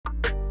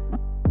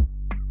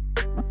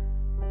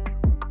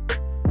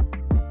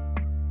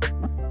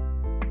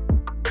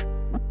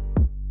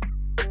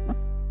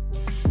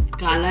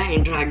Carla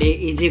Andrade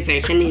is a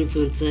fashion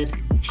influencer,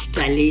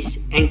 stylist,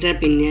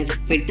 entrepreneur,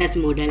 fitness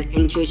model,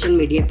 and social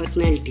media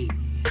personality.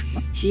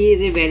 She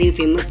is a very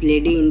famous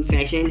lady in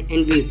fashion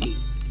and beauty.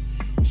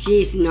 She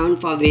is known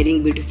for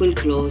wearing beautiful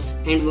clothes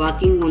and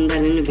walking on the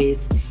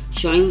runways,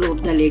 showing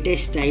off the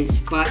latest styles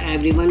for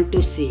everyone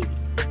to see.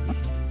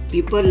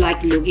 People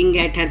like looking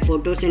at her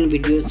photos and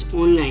videos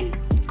online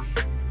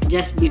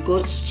just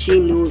because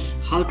she knows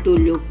how to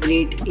look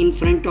great in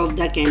front of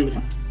the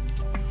camera.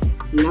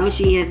 Now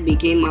she has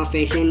become a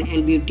fashion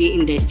and beauty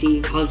industry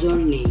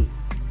household name.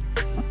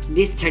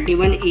 This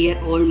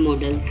 31-year-old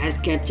model has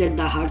captured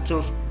the hearts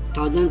of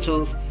thousands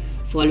of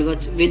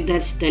followers with her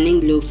stunning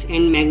looks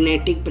and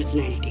magnetic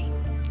personality.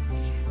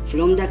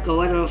 From the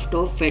cover of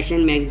top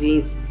fashion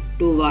magazines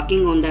to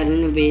walking on the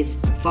runways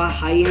for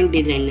high-end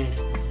designers,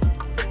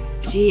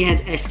 she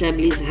has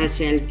established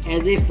herself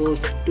as a force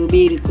to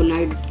be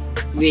reckoned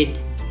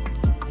with.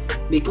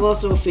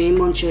 Because of fame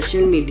on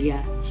social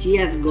media, she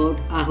has got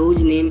a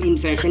huge name in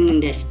fashion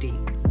industry.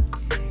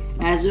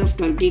 As of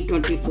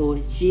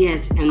 2024, she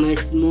has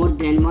amassed more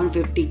than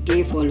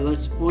 150k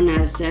followers on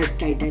her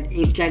self-titled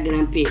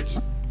Instagram page.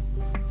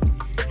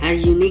 Her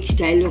unique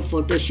style of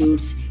photo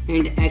shoots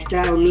and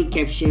extraordinary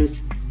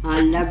captions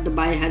are loved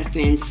by her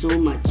fans so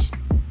much.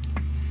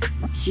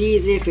 She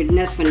is a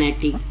fitness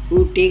fanatic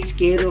who takes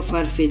care of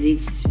her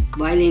physique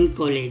while in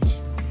college.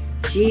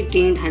 She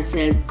trained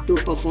herself to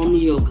perform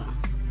yoga.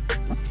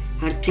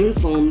 Her thin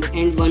form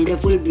and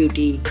wonderful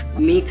beauty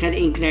make her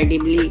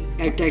incredibly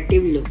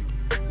attractive look.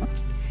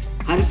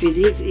 Her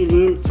physique is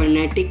in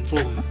fanatic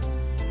form.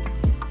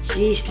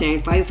 She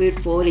stands 5 feet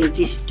 4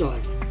 inches tall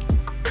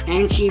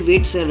and she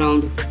weighs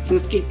around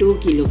 52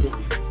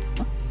 kilograms.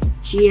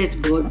 She has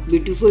got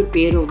beautiful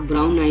pair of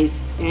brown eyes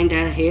and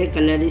her hair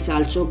color is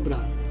also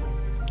brown.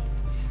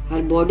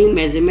 Her body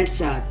measurements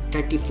are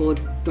 34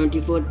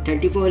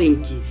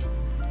 inches.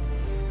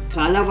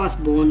 Carla was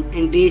born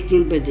and raised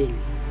in Brazil.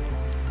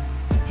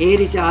 Here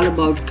is all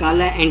about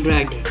Carla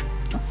Andrade.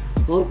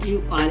 Hope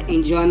you all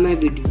enjoy my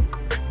video.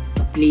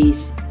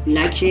 Please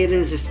like, share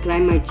and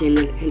subscribe my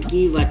channel and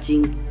keep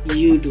watching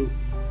YouTube.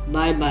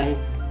 Bye bye.